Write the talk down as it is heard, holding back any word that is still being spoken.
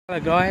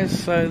Hello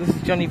guys, so this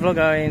is Johnny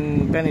Vlogger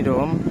in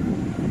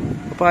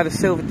Benidorm. We're by the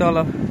Silver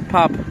Dollar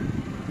pub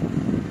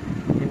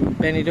in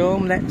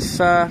Benidorm. Let's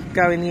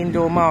go in the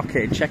indoor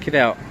market and check it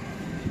out.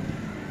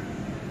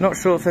 Not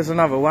sure if there's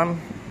another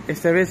one.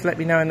 If there is, let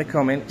me know in the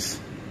comments.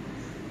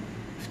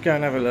 Let's go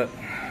and have a look.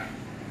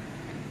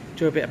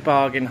 Do a bit of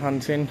bargain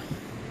hunting.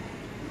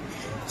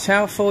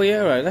 Towel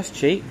 €4, that's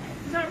cheap.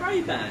 Is that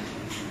Ray-Ban?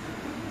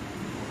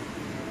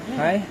 Yeah.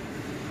 Hey?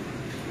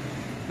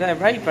 They're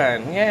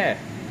Ray-Ban, yeah.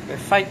 They're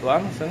fake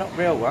ones, they're not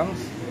real ones.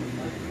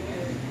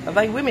 Are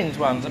they women's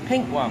ones? A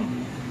pink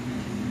one?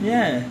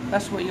 Yeah.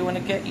 That's what you want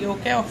to get your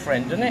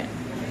girlfriend, isn't it?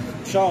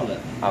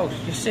 Charlotte. Oh,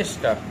 your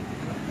sister.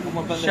 Oh,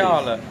 my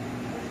Charlotte.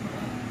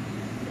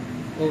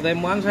 All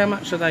them ones, how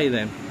much are they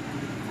then?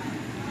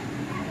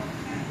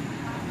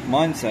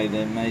 Mine say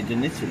they're made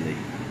in Italy.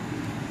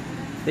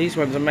 These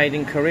ones are made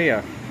in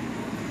Korea.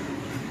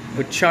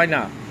 With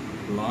China.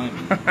 Blimey.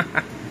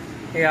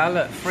 Yeah,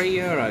 look,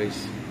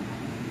 €3.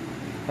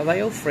 Are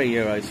they all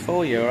 €3?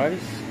 €4?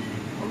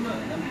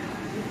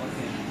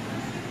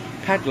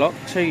 Padlock,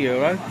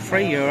 €2,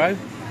 €3.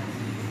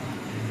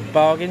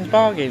 Bargains,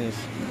 bargains.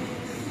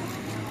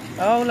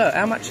 Oh look,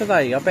 how much are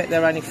they? I bet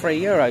they're only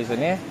 €3 in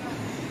here.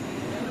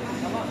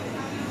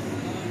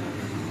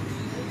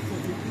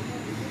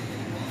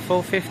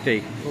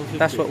 $4.50.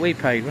 That's what we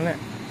paid, wasn't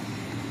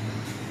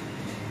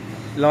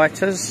it?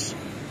 Lighters,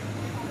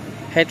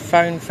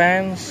 headphone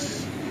fans.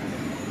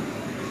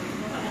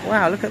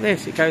 Wow, look at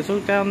this, it goes all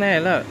down there,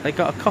 look, they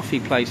got a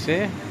coffee place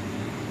here.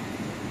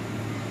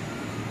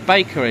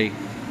 Bakery.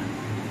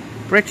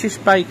 British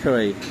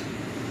bakery.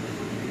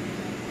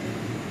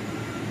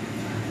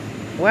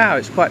 Wow,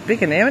 it's quite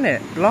big in here, isn't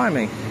it?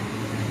 Blimey.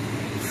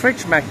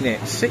 Fridge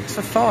magnet, 6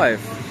 for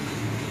 $5.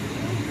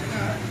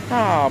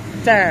 Oh,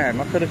 damn,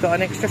 I could have got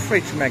an extra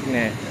fridge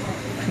magnet.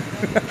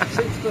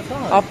 6 for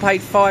 $5? I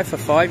paid 5 for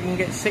 $5, you can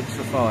get 6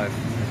 for $5.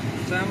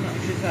 So how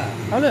much is that?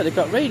 Oh look, they've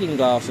got reading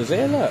glasses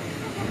here, look.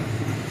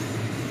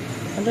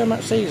 I wonder how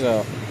much these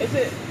are. Is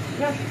it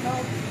cash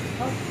card?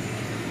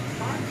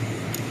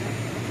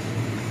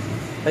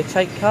 They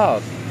take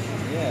cards.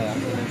 Yeah.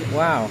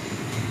 Wow.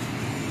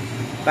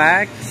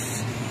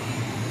 Bags.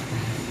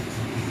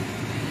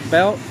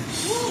 Belts.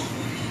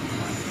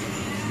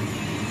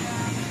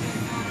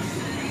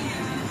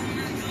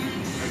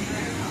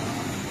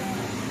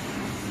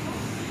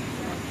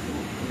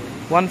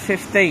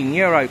 €1.15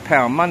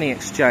 £1 money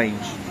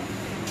exchange.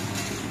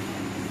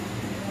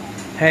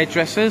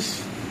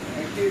 Hairdressers.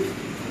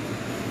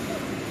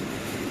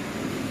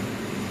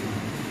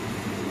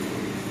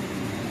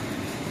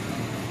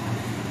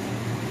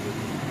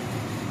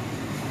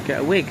 Get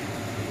a wig.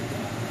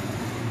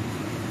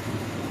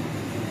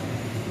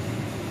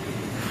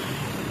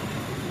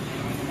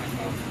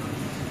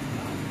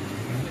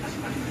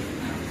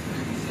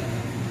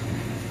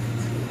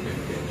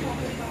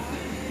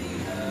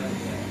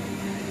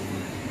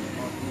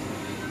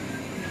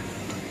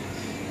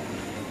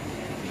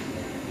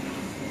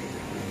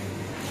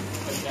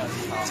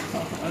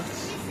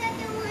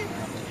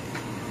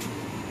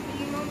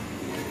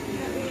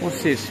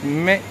 What's this?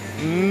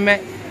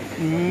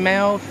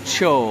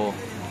 Melchor.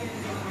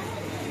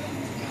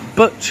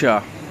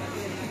 Butcher.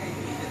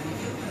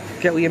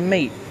 Get all your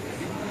meat.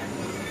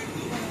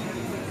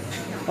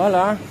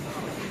 Hola.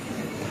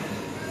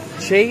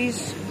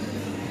 Cheese.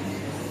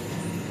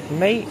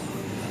 Meat.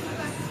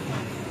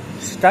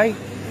 Steak.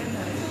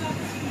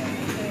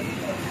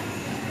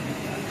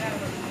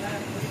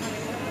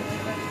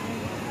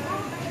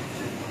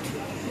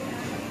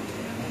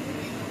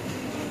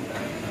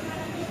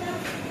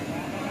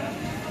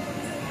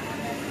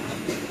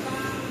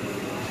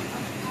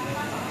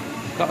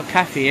 Got a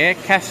cafe here,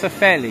 Casa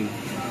Feli.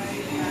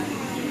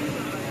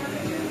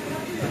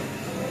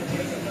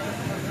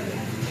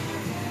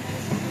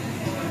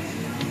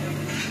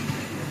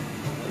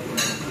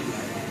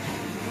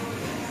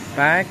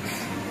 Bags.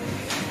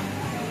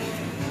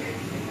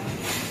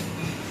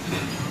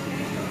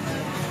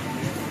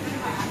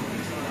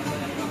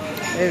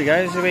 There we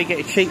go, this is where you get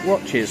your cheap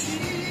watches.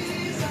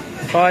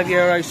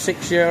 €5,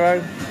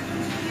 €6.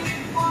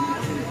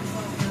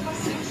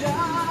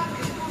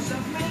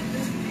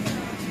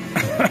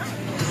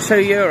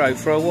 €2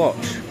 for a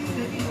watch.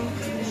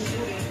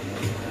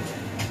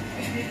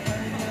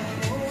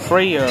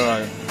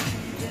 €3.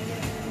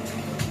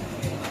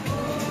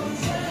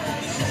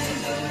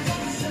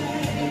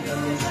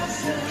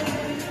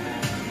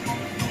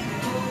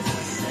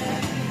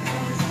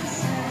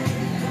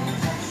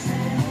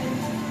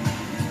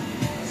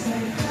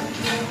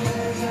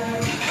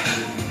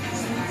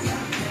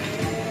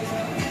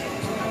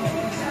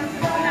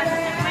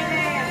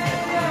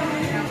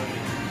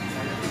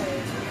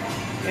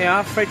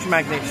 Yeah, fridge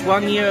magnets,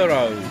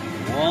 €1.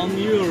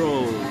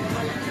 €1.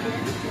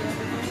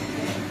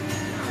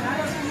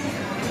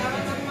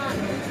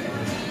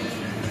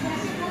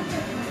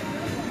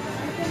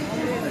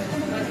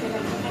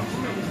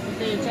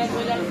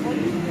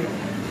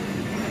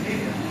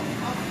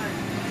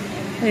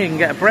 You can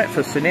get a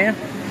breakfast in here.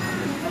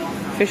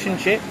 Fish and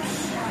chips.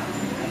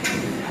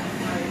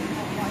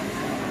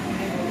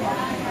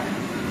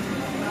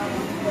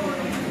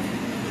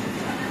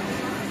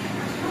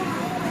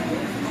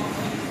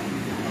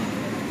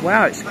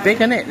 Wow, it's big,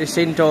 isn't it, this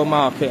indoor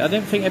market? I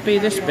didn't think it'd be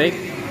this big.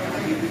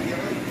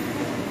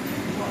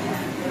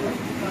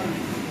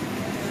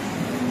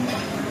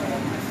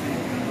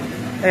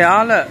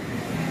 Yeah, look.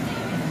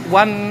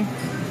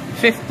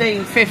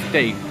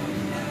 115.50.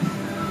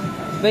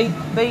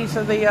 These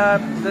are the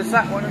there's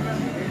that one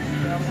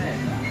down there.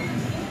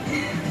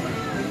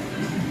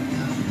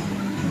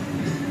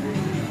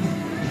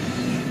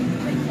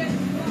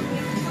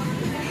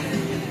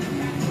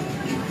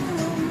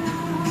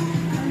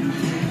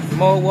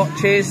 More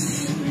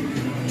watches,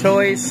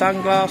 toys,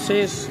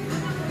 sunglasses.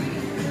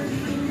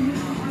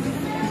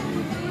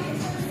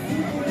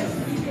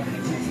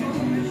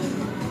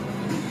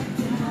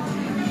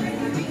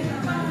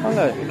 Oh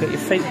look, you get your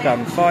feet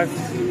done. €5,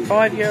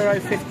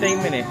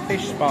 15-minute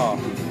fish spa.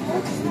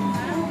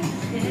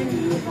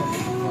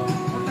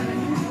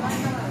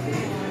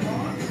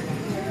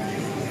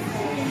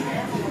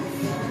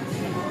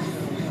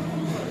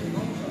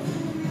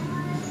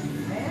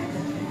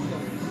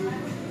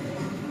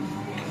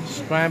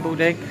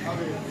 Scrambled egg,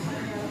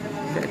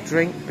 bit of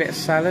drink, bit of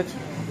salad,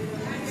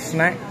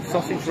 snack,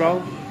 sausage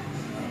roll,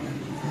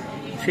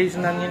 cheese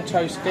and onion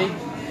toasty.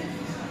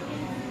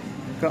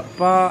 Got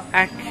bar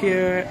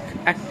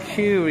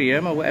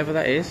aquarium or whatever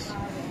that is.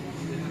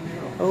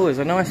 Oh, there's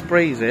a nice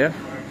breeze here.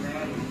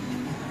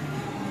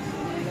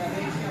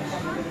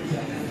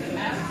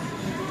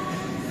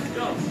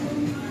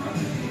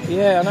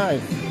 Yeah, I know.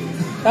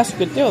 That's a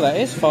good deal, that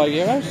is,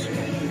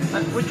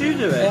 €5. Would you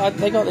do it? Yeah,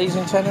 they got these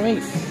in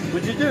Tenerife.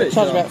 Would you do it?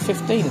 Charge about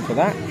 15 for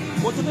that.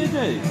 What do they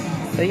do?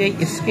 They eat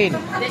your skin.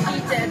 They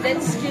eat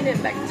dead skin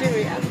and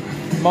bacteria.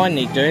 Mine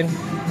need doing.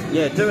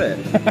 Yeah, do it.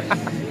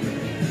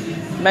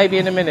 Maybe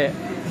in a minute.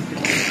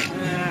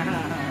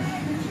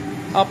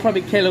 I'll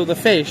probably kill all the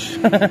fish.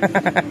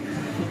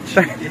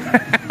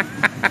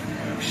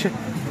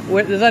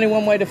 There's only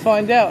one way to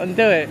find out and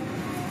do it.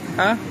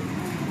 Huh?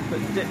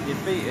 Dip your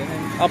feet in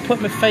and... I'll put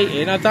my feet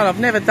in. I've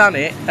never done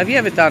it. Have you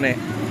ever done it?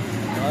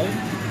 No.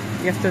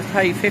 You have to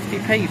pay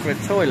 50p for a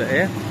toilet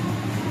here.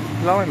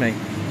 Blimey.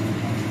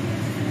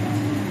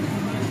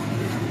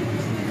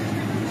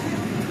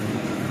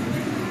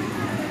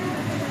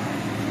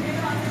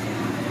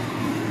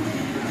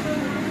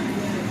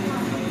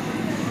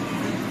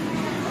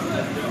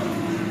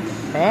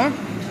 Huh?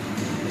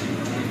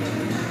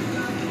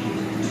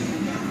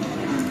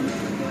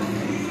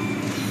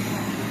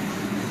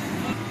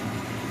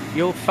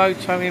 Your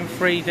photo in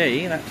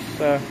 3D,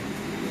 that's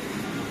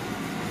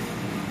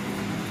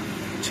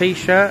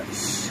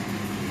t-shirts.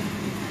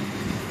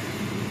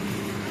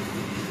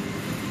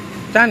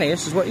 Danny,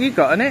 this is what you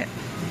got, isn't it?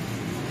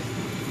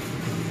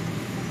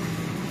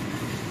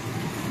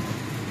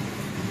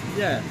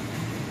 Yeah.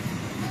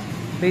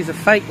 These are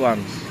fake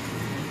ones.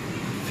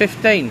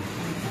 15.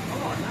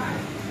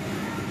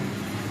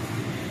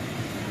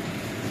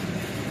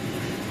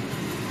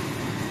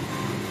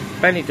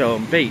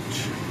 Benidorm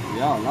Beach.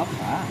 Yeah, I love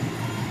that.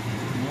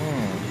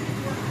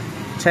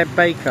 Ted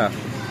Baker.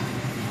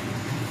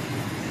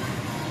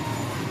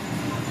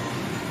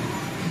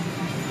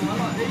 I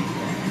like these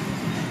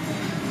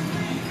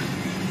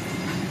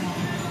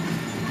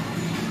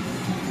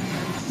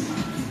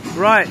ones.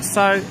 Right,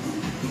 so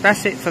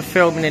that's it for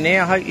filming in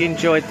here. I hope you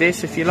enjoyed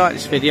this. If you like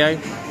this video,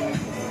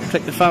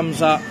 click the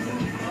thumbs up,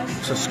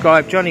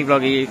 subscribe Johnny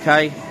Vlogger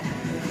UK,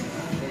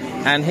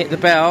 and hit the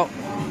bell,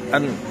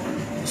 and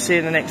see you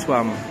in the next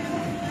one.